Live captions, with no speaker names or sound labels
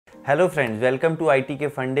Hello friends, welcome to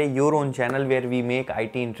ITK Funde, your own channel where we make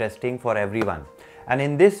IT interesting for everyone. And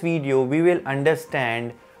in this video, we will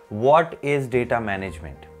understand what is data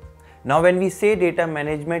management. Now when we say data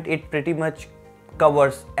management, it pretty much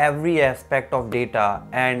covers every aspect of data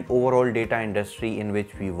and overall data industry in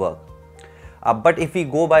which we work. But if we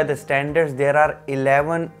go by the standards, there are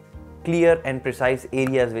 11 clear and precise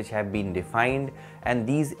areas which have been defined, and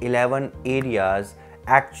these 11 areas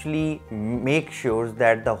actually make sure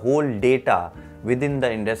that the whole data within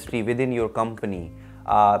the industry, within your company,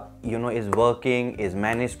 is working, is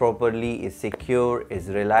managed properly, is secure, is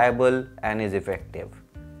reliable, and is effective.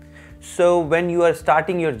 So when you are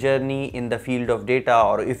starting your journey in the field of data,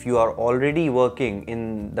 or if you are already working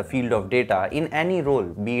in the field of data in any role,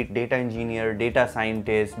 be it data engineer, data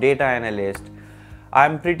scientist, data analyst,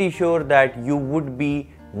 I'm pretty sure that you would be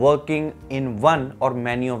working in one or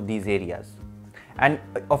many of these areas. And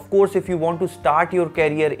of course, if you want to start your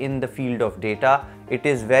career in the field of data, it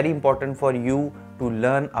is very important for you to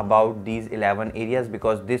learn about these 11 areas,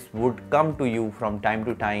 because this would come to you from time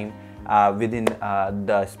to time within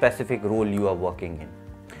the specific role you are working in.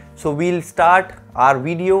 So we'll start our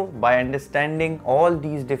video by understanding all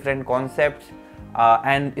these different concepts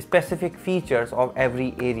and specific features of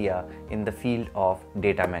every area in the field of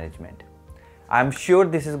data management. I'm sure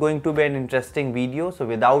this is going to be an interesting video. So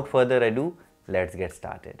without further ado, let's get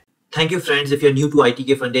started. Thank you friends. If you're new to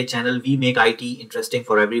ITK Funde channel, we make IT interesting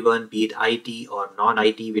for everyone, be it IT or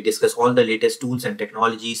non-IT. We discuss all the latest tools and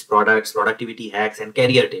technologies, products, productivity hacks and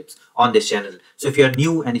career tips on this channel. So if you're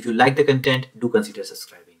new and if you like the content, do consider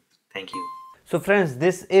subscribing. Thank you. So friends,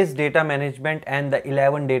 this is data management and the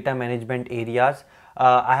 11 data management areas.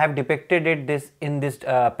 I have depicted it in this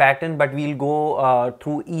pattern, but we'll go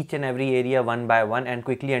through each and every area one by one and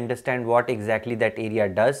quickly understand what exactly that area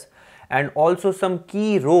does, and also some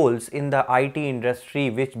key roles in the IT industry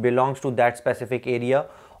which belongs to that specific area.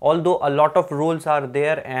 Although a lot of roles are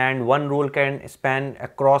there and one role can span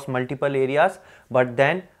across multiple areas, but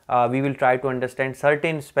then we will try to understand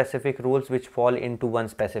certain specific roles which fall into one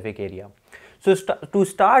specific area. So to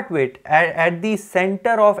start with, at the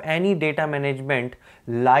center of any data management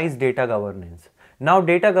lies data governance. Now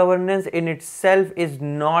data governance in itself is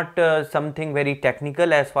not something very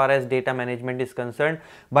technical as far as data management is concerned,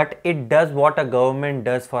 but it does what a government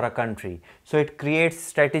does for a country. So it creates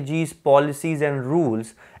strategies, policies and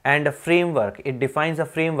rules and a framework. It defines a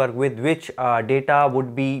framework with which data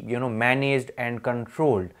would be managed and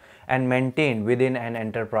controlled and maintained within an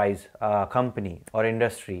enterprise, company or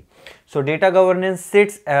industry. So data governance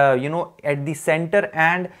sits at the center,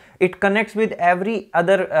 and it connects with every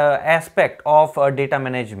other aspect of data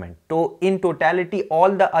management. So in totality,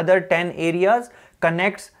 all the other 10 areas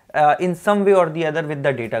connects in some way or the other with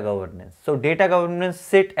the data governance. So data governance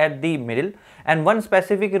sit at the middle, and one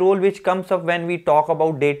specific role which comes up when we talk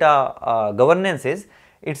about data governance is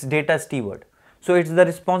it's data steward. So it's the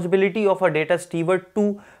responsibility of a data steward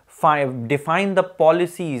to define the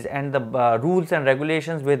policies and the rules and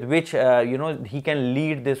regulations with which he can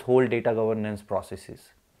lead this whole data governance processes.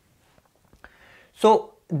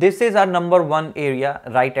 So this is our number one area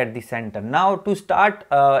right at the center. Now to start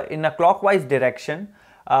in a clockwise direction,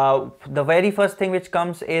 the very first thing which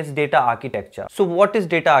comes is data architecture. So what is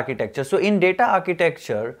data architecture? So in data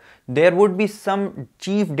architecture, there would be some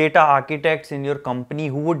chief data architects in your company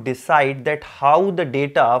who would decide that how the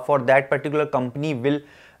data for that particular company will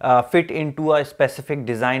fit into a specific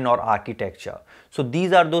design or architecture. So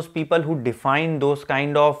these are those people who define those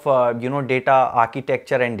kind of data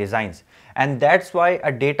architecture and designs, and that's why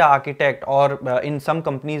a data architect, or in some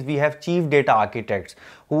companies we have chief data architects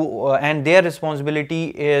who and their responsibility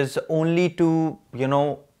is only to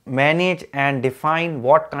manage and define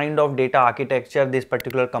what kind of data architecture this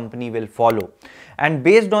particular company will follow, and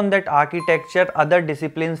based on that architecture other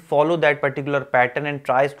disciplines follow that particular pattern and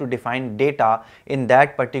tries to define data in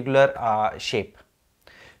that particular shape.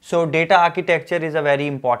 So data architecture is a very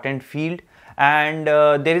important field, and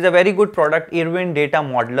there is a very good product, Irwin Data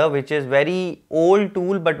Modeler, which is very old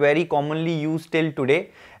tool but very commonly used till today,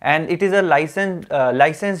 and it is a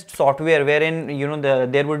licensed software wherein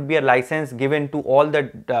there would be a license given to all the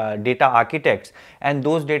data architects, and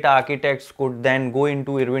those data architects could then go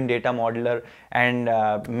into Irwin Data Modeler and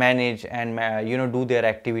manage and do their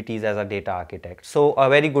activities as a data architect. So a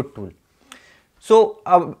very good tool. So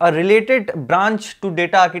a related branch to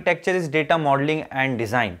data architecture is data modeling and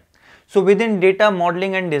design. So within data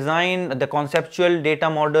modeling and design, the conceptual data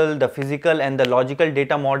model, the physical and the logical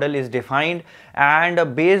data model is defined,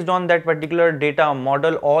 and based on that particular data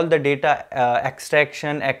model, all the data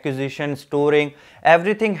extraction, acquisition, storing,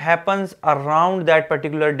 everything happens around that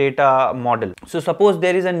particular data model. So suppose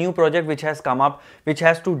there is a new project which has come up, which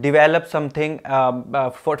has to develop something,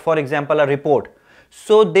 for example, a report.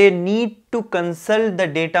 So they need to consult the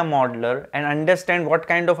data modeler and understand what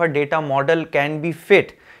kind of a data model can be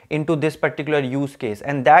fit into this particular use case,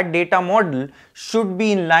 and that data model should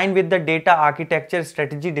be in line with the data architecture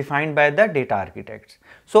strategy defined by the data architects.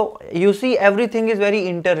 So you see, everything is very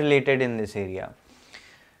interrelated in this area.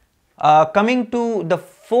 Coming to the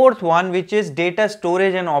fourth one, which is data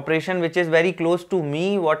storage and operation, which is very close to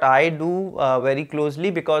me, what I do very closely,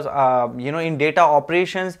 because in data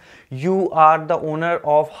operations you are the owner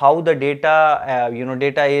of how the data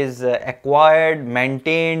data is acquired,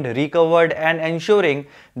 maintained, recovered, and ensuring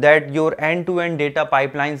that your end-to-end data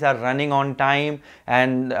pipelines are running on time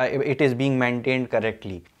and it is being maintained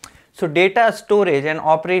correctly. So data storage and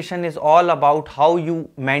operation is all about how you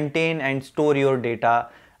maintain and store your data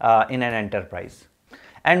in an enterprise.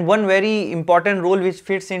 And one very important role which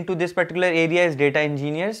fits into this particular area is data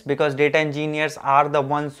engineers, because data engineers are the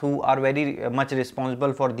ones who are very much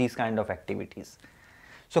responsible for these kind of activities.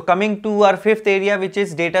 So coming to our fifth area, which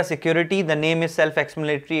is data security, the name is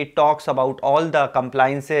self-explanatory. It talks about all the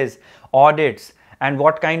compliances, audits, and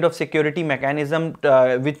what kind of security mechanism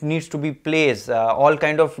which needs to be placed, all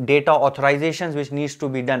kind of data authorizations which needs to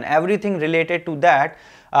be done. Everything related to that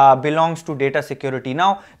belongs to data security.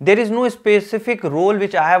 Now there is no specific role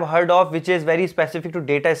which I have heard of which is very specific to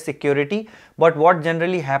data security, but what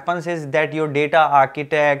generally happens is that your data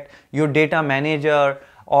architect, your data manager,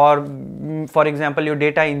 or for example your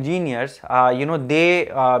data engineers, they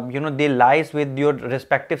lies with your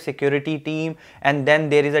respective security team, and then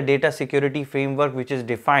there is a data security framework which is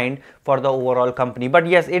defined for the overall company. But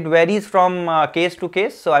yes, it varies from case to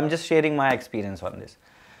case, so I'm just sharing my experience on this.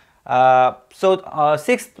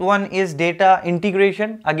 Sixth one is data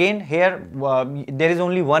integration. Again, here there is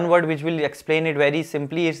only one word which will explain it very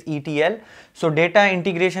simply, is ETL. So data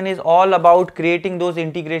integration is all about creating those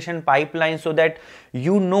integration pipelines so that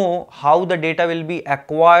you know how the data will be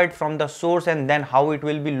acquired from the source and then how it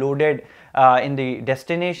will be loaded in the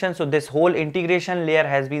destination. So this whole integration layer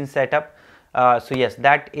has been set up. So yes,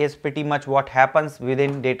 that is pretty much what happens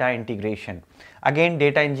within data integration. Again,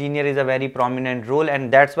 data engineer is a very prominent role,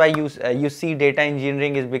 and that's why you see data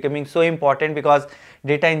engineering is becoming so important, because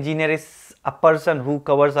data engineer is a person who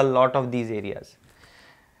covers a lot of these areas.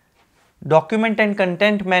 Document and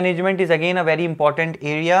content management is again a very important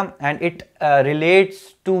area, and it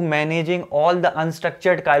relates to managing all the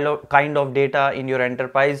unstructured kind of data in your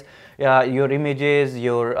enterprise, your images,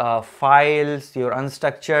 your files, your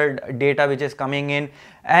unstructured data which is coming in,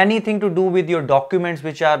 anything to do with your documents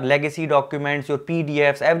which are legacy documents, your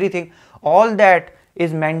PDFs, everything, all that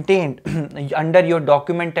is maintained under your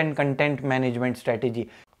document and content management strategy,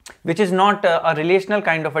 which is not a relational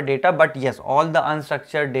kind of a data, but yes, all the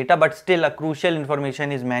unstructured data, but still a crucial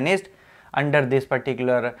information is managed under this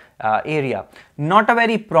particular area. Not a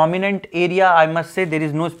very prominent area, I must say. There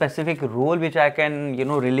is no specific role which I can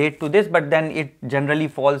relate to this, but then it generally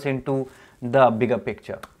falls into the bigger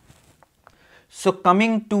picture. So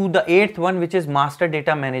coming to the eighth one, which is master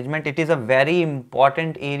data management, it is a very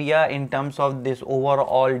important area in terms of this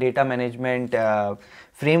overall data management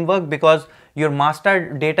framework, because your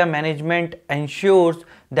master data management ensures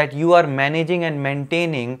that you are managing and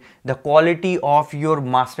maintaining the quality of your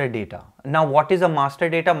master data. Now what is a master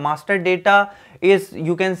data? Master data is,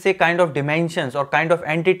 you can say, kind of dimensions or kind of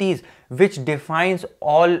entities which defines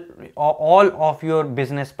all of your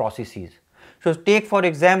business processes. So take for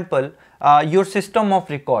example your system of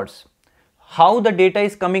records, how the data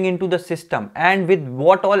is coming into the system and with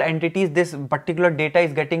what all entities this particular data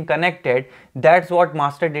is getting connected. That's what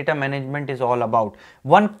master data management is all about.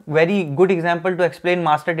 One very good example to explain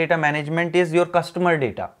master data management is your customer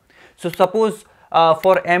data. So suppose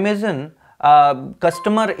for Amazon,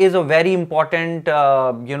 customer is a very important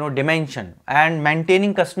dimension, and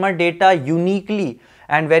maintaining customer data uniquely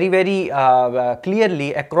and very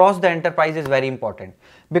clearly across the enterprise is very important.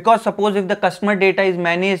 Because suppose if the customer data is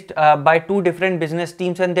managed by two different business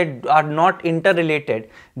teams and they are not interrelated,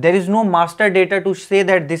 there is no master data to say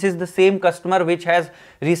that this is the same customer which has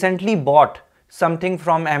recently bought something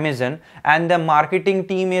from Amazon, and the marketing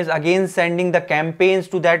team is again sending the campaigns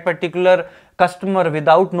to that particular customer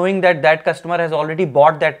without knowing that that customer has already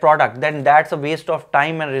bought that product. Then that's a waste of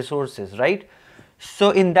time and resources, right?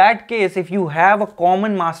 So in that case, if you have a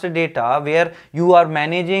common master data where you are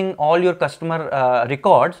managing all your customer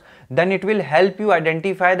records, then it will help you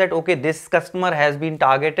identify that okay, this customer has been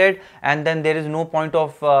targeted, and then there is no point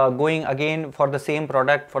of going again for the same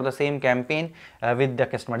product, for the same campaign with the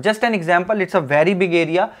customer. Just an example, it's a very big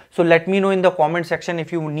area, so let me know in the comment section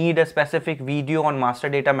if you need a specific video on master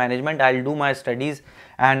data management. I'll do my studies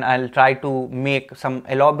and I'll try to make some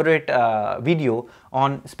elaborate video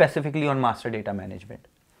on specifically on master data management.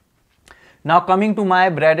 Now coming to my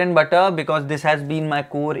bread and butter, because this has been my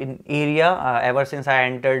core in area ever since I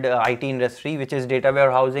entered IT industry, which is data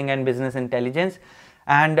warehousing and business intelligence.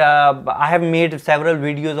 And I have made several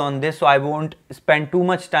videos on this, so I won't spend too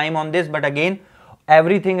much time on this. But again,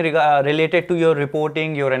 everything related to your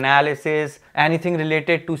reporting, your analysis, anything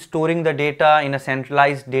related to storing the data in a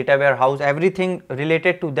centralized data warehouse, everything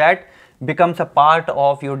related to that becomes a part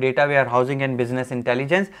of your data warehousing and business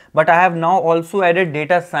intelligence. But I have now also added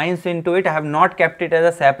data science into it. I have not kept it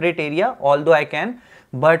as a separate area, although I can,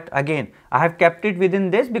 but again I have kept it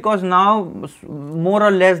within this because now more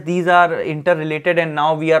or less these are interrelated, and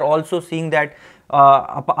now we are also seeing that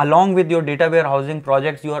along with your data warehousing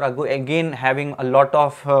projects, you are again having a lot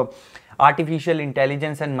of artificial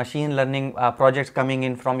intelligence and machine learning projects coming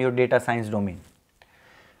in from your data science domain.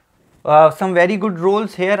 Some very good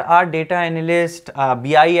roles here are data analyst,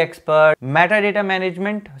 BI expert, metadata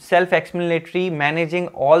management, self-explanatory, managing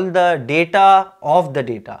all the data of the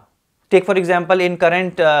data. Take for example, in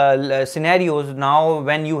current scenarios now,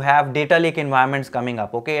 when you have data lake environments coming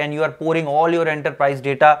up, okay, and you are pouring all your enterprise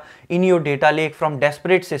data in your data lake from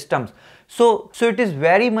disparate systems. So it is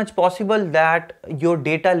very much possible that your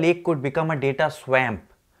data lake could become a data swamp,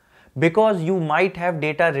 because you might have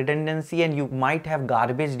data redundancy and you might have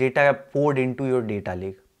garbage data poured into your data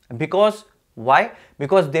lake. Because why?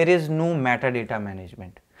 Because there is no metadata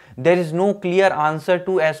management. There is no clear answer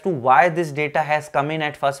as to why this data has come in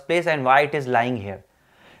at first place and why it is lying here.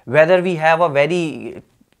 Whether we have a very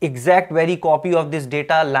exact copy of this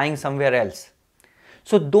data lying somewhere else.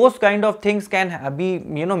 So those kind of things can be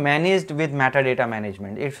managed with metadata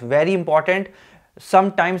management. It's very important,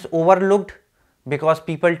 sometimes overlooked, because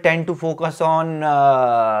people tend to focus on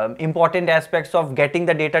important aspects of getting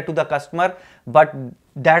the data to the customer, but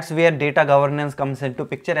that's where data governance comes into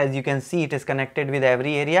picture. As you can see, it is connected with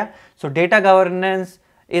every area. So data governance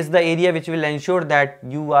is the area which will ensure that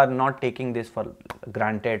you are not taking this for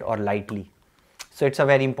granted or lightly. So it's a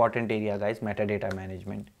very important area, guys, metadata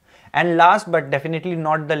management. And last but definitely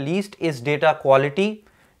not the least is data quality.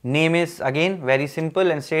 Name is again very simple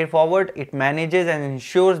and straightforward. It manages and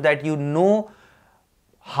ensures that you know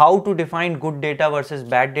how to define good data versus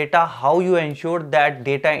bad data, how you ensure that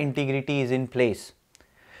data integrity is in place.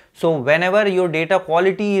 So whenever your data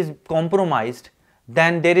quality is compromised,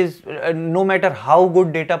 then there is no matter how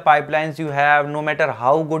good data pipelines you have, no matter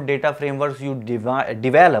how good data frameworks you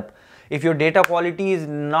develop, if your data quality is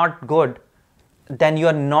not good, then you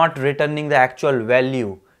are not returning the actual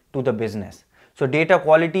value to the business. So data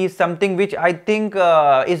quality is something which I think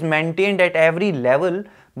is maintained at every level.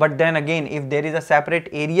 But then again, if there is a separate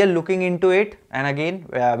area looking into it, and again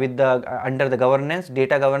with the under the governance,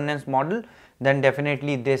 data governance model, then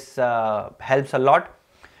definitely this helps a lot.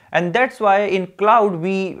 And that's why in cloud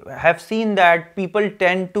we have seen that people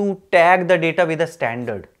tend to tag the data with a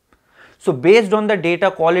standard. So based on the data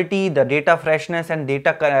quality, the data freshness and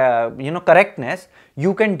data correctness,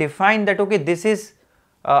 you can define that okay, this is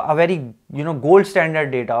a very gold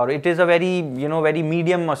standard data, or it is a very very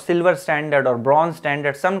medium or silver standard or bronze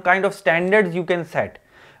standard. Some kind of standards you can set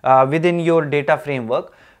within your data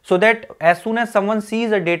framework, so that as soon as someone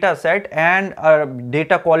sees a data set and a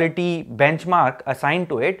data quality benchmark assigned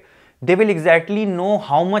to it, they will exactly know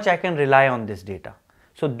how much I can rely on this data.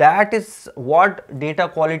 So that is what data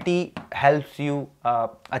quality helps you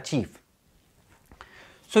achieve.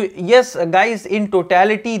 So yes, guys, in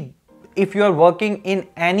totality, if you are working in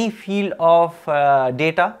any field of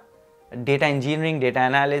data engineering, data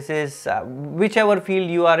analysis, whichever field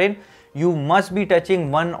you are in, you must be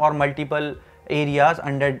touching one or multiple areas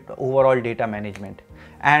under overall data management.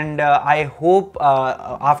 And I hope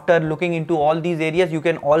after looking into all these areas, you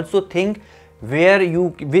can also think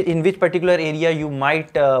in which particular area you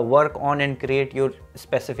might work on and create your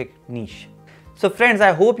specific niche. So friends,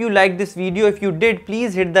 I hope you liked this video. If you did,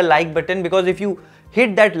 please hit the like button, because if you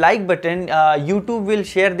hit that like button, YouTube will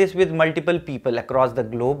share this with multiple people across the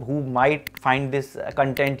globe who might find this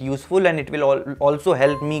content useful, and it will also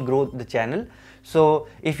help me grow the channel. So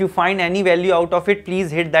if you find any value out of it, please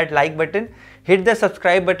hit that like button, hit the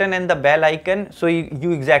subscribe button and the bell icon, so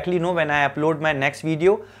you exactly know when I upload my next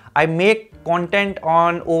video. I make content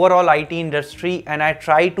on overall IT industry, and I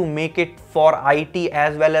try to make it for IT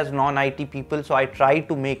as well as non-IT people. So I try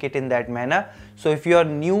to make it in that manner. So if you are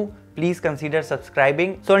new, please consider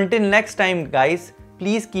subscribing. So until next time guys,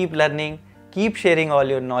 please keep learning, keep sharing all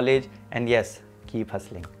your knowledge, and yes, keep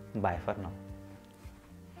hustling. Bye for now.